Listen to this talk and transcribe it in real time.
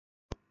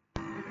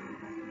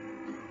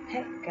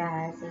Hey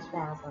guys, it's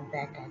Roz. I'm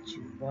back at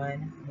you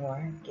one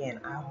more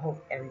again. I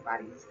hope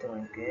everybody is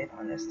doing good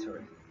on this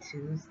terrific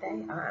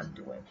Tuesday. I'm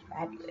doing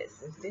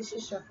fabulous. If this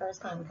is your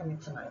first time coming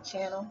to my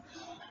channel,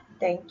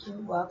 thank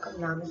you. Welcome.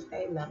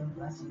 Namaste. Love and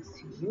blessings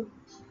to you.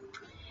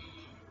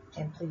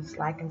 And please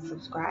like and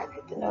subscribe.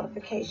 Hit the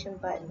notification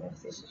button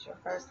if this is your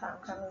first time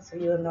coming so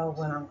you'll know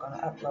when I'm going to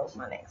upload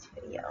my next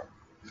video.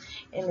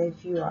 And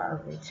if you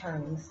are a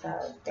returning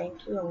sub,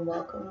 thank you and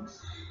welcome.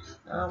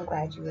 I'm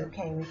glad you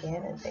came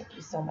again, and thank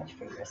you so much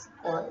for your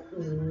support.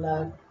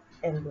 Love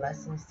and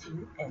blessings to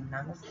you, and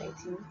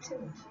namaste to you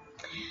too.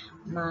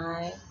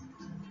 My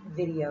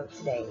video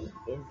today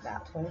is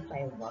about Twin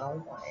Flame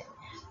 101,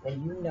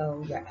 when you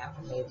know your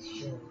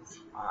affirmations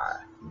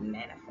are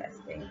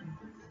manifesting.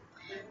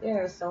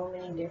 There are so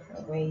many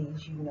different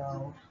ways you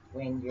know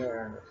when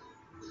your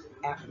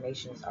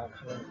affirmations are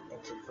coming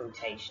into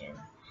fruition.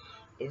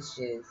 It's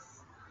just,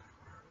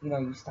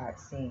 you start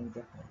seeing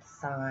different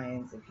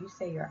signs. If you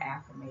say your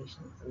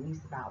affirmations at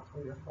least about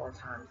 3 or 4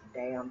 times a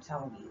day, I'm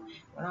telling you,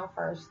 when I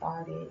first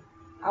started,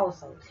 I was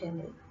so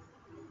timid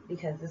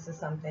because this is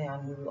something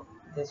I knew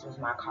this was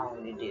my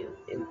calling to do.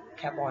 It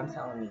kept on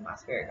telling me, my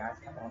spirit guides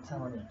kept on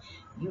telling me,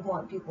 you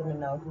want people to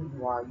know who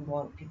you are. You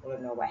want people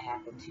to know what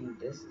happened to you.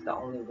 This is the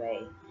only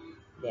way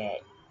that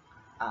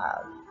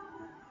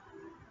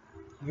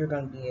you're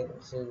going to be able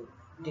to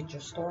get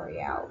your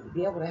story out,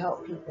 be able to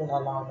help people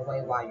along the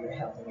way while you're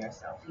helping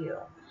yourself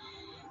heal.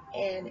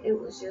 And it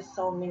was just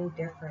so many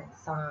different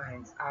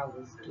signs I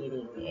was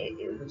getting.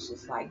 It was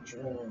just like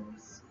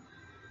dreams.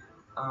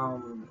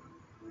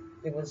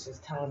 It was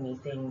just telling me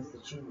things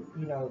that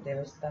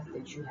there's stuff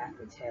that you have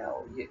to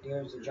tell.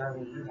 There's a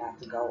journey you have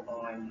to go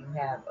on. You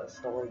have a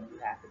story you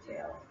have to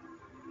tell.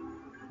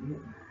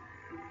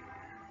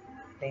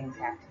 Things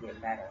have to get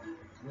better.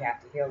 You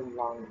have to heal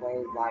along the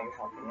way while you're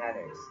helping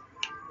others.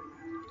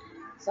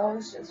 So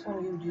it's just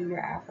when you do your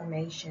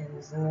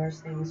affirmations and there's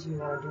things you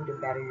want to do to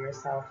better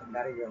yourself and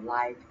better your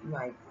life. You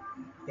might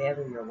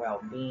better your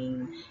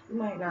well-being. You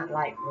might not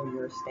like where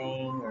you're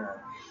staying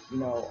or,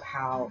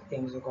 how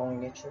things are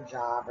going at your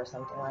job or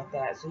something like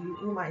that. So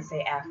you might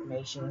say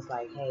affirmations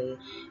like, hey,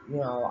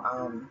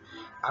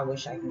 I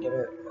wish I can get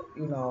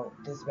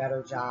this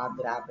better job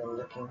that I've been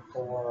looking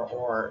for,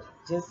 or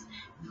just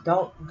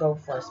don't go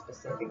for a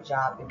specific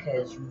job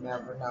because you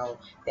never know.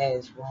 That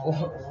is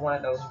one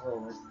of those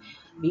rules.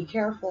 Be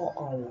careful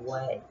on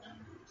what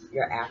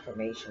your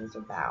affirmations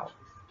about.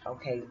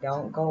 Okay,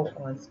 don't go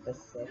on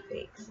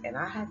specifics. And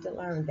I had to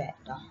learn that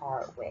the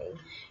hard way.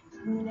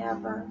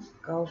 Never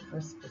go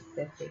for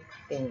specific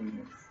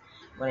things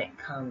when it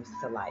comes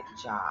to like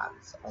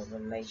jobs or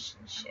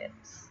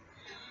relationships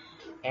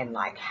and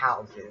like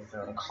houses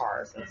and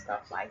cars and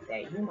stuff like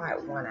that. You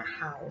might want a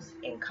house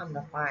and come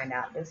to find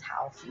out this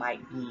house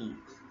might be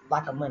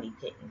like a money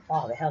pit and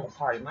fall the hell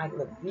apart. It might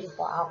look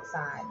beautiful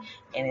outside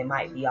and it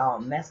might be all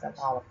messed up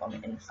all up on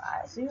the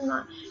inside. So you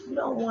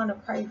don't want to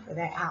pray for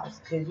that house,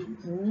 because you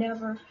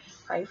never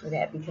pray for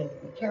that, because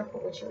be careful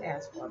what you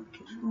ask for,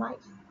 because you might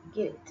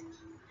get it.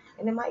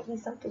 And it might be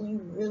something you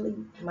really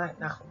might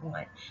not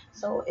want.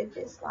 So if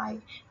it's like,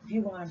 if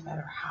you want a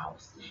better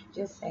house,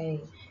 just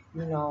say,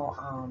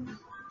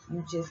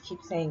 you just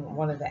keep saying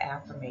one of the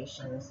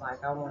affirmations,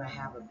 like, I want to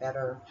have a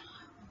better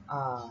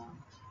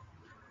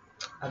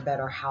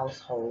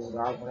household,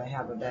 or I want to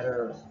have a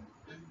better,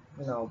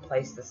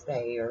 place to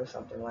stay or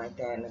something like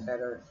that, in a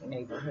better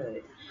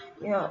neighborhood,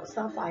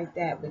 stuff like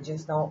that. But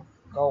just don't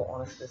go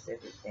on a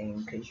specific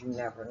thing, because you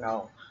never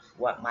know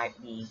what might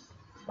be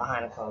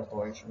behind the closed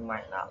doors you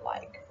might not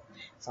like.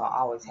 So I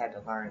always had to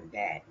learn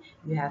that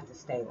you have to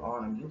stay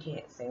on them. You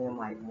can't say them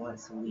like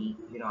once a week.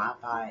 I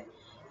thought,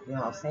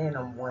 saying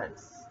them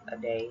once a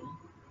day,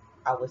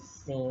 I was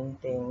seeing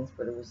things,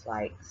 but it was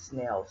like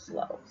snail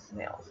slow,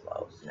 snail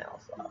slow, snail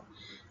slow.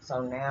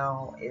 So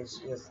now it's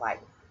just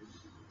like,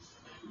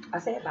 I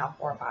say about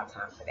 4 or 5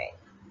 times a day.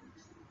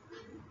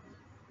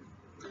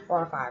 4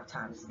 or 5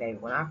 times a day.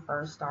 When I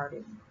first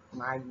started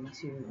my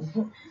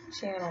YouTube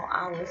channel,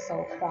 I was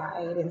so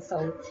quiet and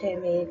so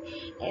timid,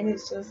 and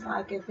it's just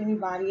like, if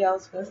anybody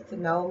else was to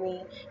know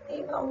me,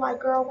 I'm like,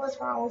 girl, what's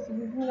wrong with you?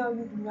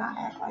 You do not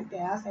act like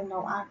that. I said,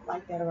 no, I act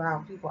like that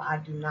around people I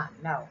do not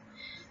know.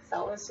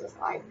 So it's just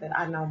like that.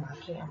 I know my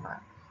camera.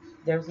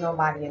 There's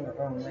nobody in the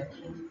room with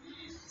me.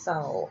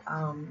 So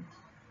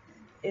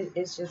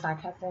it's just, I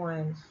kept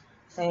on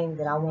saying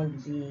that I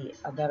wanted to be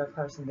a better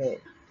person,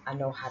 that I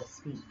know how to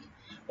speak.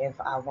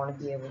 If I want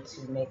to be able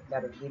to make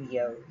better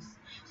videos,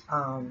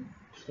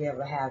 be able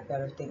to have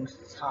better things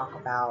to talk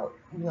about,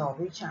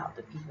 reach out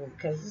to people,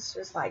 because it's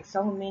just like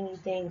so many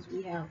things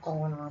we have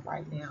going on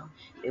right now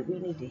that we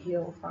need to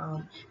heal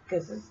from,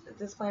 because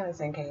this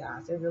planet's in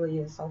chaos. It really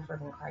is so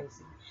freaking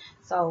crazy.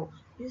 So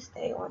you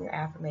stay on your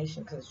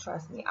affirmation, because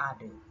trust me, I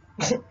do.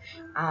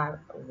 I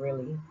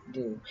really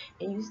do.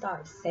 And you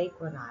start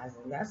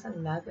synchronizing. That's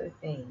another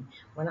thing.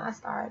 When I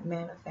start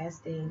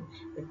manifesting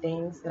the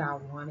things that I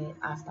wanted,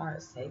 I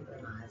start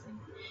synchronizing.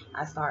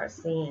 I start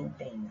seeing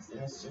things, and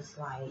it's just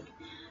like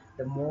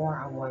the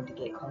more I wanted to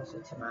get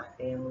closer to my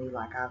family.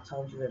 Like I've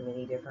told you in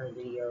many different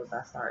videos,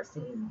 I started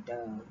seeing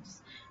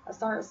doves. I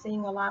started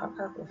seeing a lot of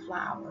purple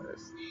flowers.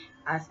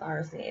 I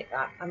started seeing,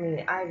 I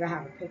mean, I even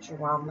have a picture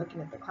where I'm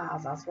looking at the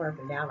clouds. I swear up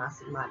and down, I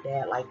see my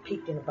dad like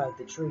peeking above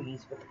the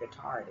trees with the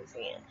guitar in his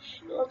hand.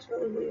 It looks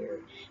really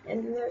weird.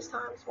 And then there's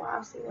times where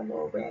I've seen a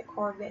little red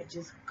Corvette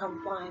just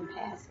come flying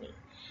past me.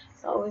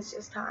 So it's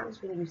just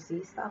times when you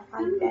see stuff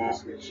like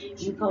that.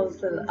 You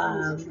post to,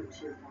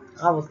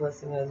 I was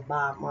listening to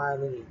Bob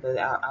Marley, but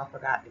I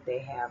forgot that they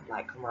have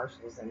like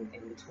commercials in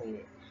between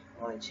it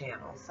on the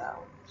channel. So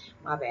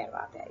my bad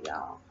about that,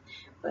 y'all.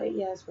 But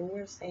yes, when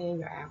you're saying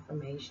your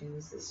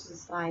affirmations, it's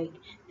just like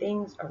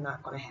things are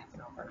not going to happen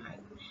overnight.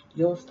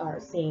 You'll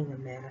start seeing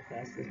them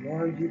manifest. The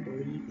more you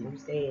believe and you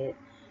say it,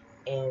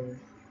 and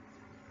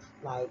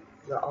like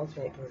your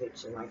ultimate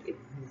conviction, like if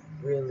you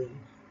really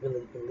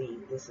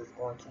believe this is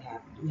going to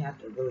happen, you have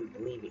to really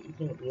believe it. You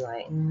can't be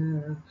like,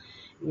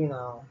 you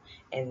know,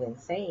 and then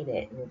saying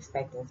it and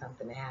expecting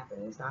something to happen.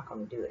 It's not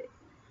going to do it,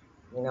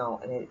 you know.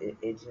 And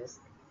it just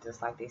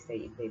like they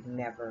say, they've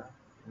never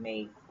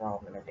made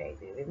Rome in a day.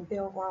 They didn't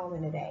build Rome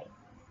in a day.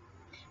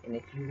 And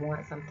if you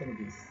want something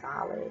to be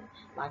solid,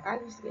 like I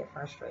used to get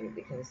frustrated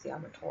because, see,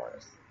 I'm a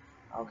Taurus,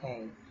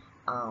 okay?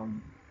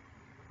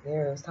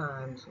 There's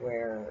times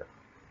where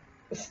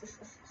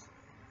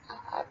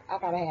I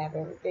gotta have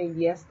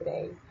everything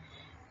yesterday,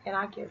 and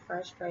I get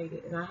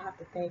frustrated, and I have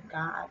to thank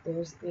God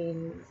there's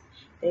things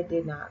that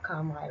did not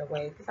come right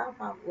away, because I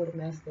probably would have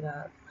messed it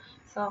up.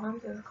 So I'm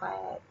just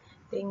glad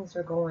things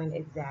are going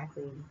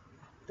exactly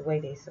the way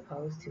they're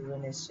supposed to,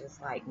 and it's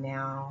just like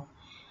now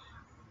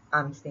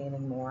I'm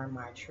standing more in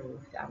my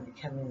truth. I'm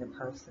becoming the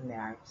person that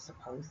I'm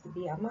supposed to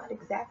be. I'm not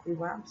exactly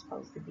where I'm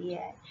supposed to be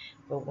at,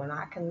 but when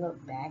I can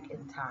look back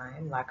in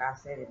time, like I've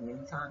said it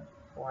many times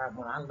before,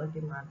 when I look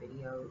at my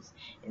videos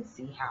and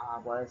see how I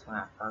was when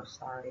I first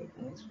started,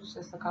 and this was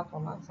just a couple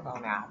of months ago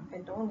now. I've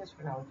been doing this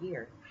for no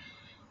year.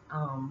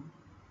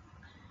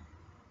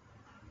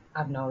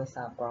 I've noticed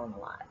I've grown a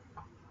lot.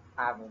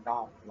 I've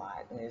evolved a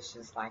lot, and it's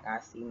just like I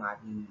see my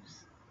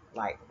views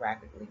like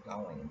rapidly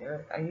going.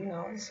 There, you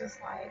know, it's just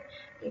like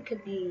it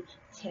could be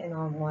 10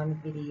 on one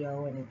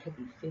video and it could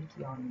be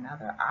 50 on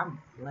another. I'm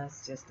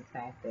blessed just the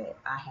fact that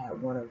I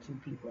had one or two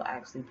people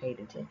actually paid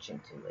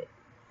attention to it.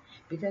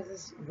 Because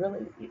it's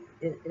really,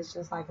 it's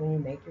just like when you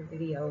make your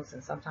videos,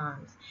 and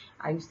sometimes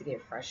I used to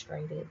get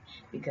frustrated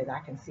because I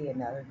can see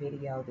another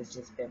video that's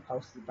just been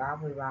posted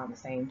probably around the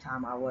same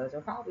time I was,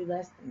 or probably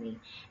less than me,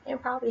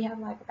 and probably have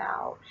like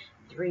about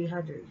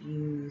 300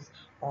 views,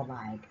 or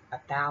like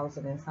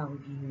 1,000 and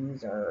some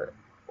views, or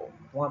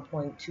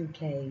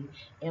 1.2K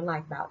in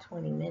like about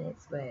 20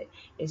 minutes. But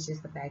it's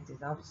just the fact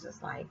is, I was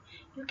just like,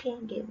 you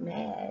can't get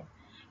mad.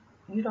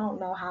 You don't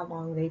know how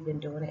long they've been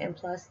doing it, and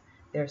plus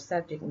their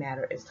subject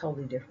matter is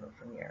totally different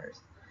from yours.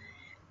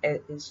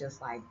 It's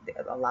just like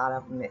a lot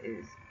of them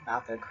is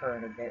about the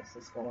current events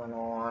that's going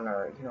on,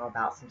 or you know,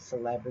 about some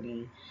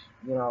celebrity,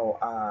 you know,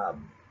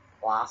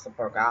 gossip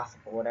or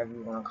whatever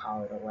you want to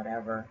call it, or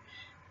whatever.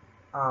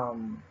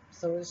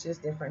 So it's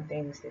just different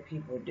things that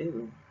people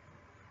do,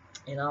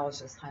 and I was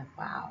just like,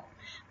 wow.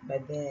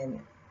 But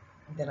then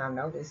I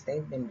noticed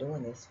they've been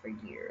doing this for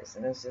years.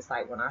 And it's just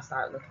like when I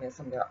start looking at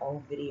some of their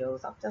old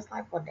videos, I'm just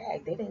like, well,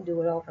 dang, they didn't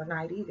do it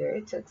overnight either.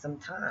 It took some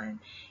time.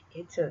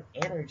 It took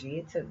energy.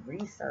 It took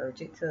research.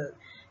 It took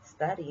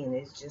studying.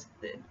 It's just,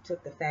 it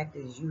took the fact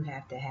is you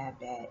have to have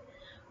that,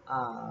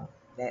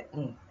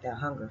 that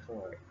hunger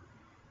for it,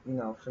 you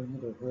know, for you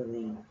to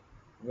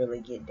really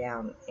get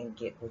down and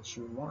get what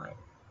you want.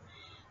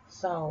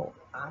 So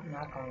I'm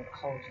not going to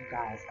hold you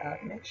guys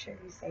up. Make sure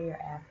you say your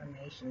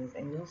affirmations,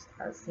 and you'll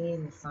start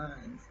seeing the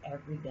signs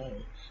every day.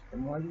 The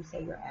more you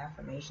say your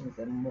affirmations,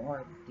 the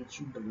more that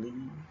you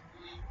believe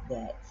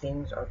that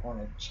things are going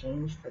to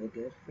change for the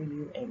good for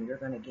you, and you're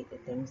going to get the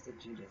things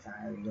that you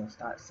desire. You'll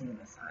start seeing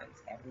the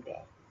signs every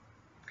day.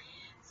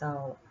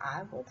 So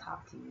I will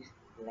talk to you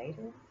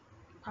later,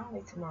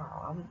 probably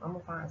tomorrow. I'm going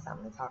to find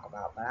something to talk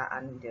about, but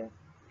I need to,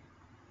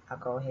 I'll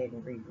go ahead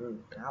and regroup,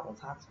 and I will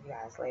talk to you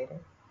guys later.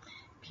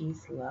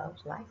 Peace, love,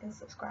 like, and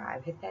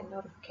subscribe. Hit that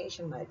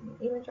notification button.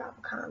 Even drop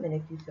a comment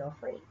if you feel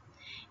free.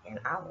 And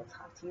I will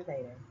talk to you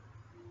later.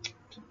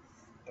 Peace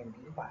and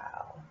be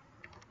wild.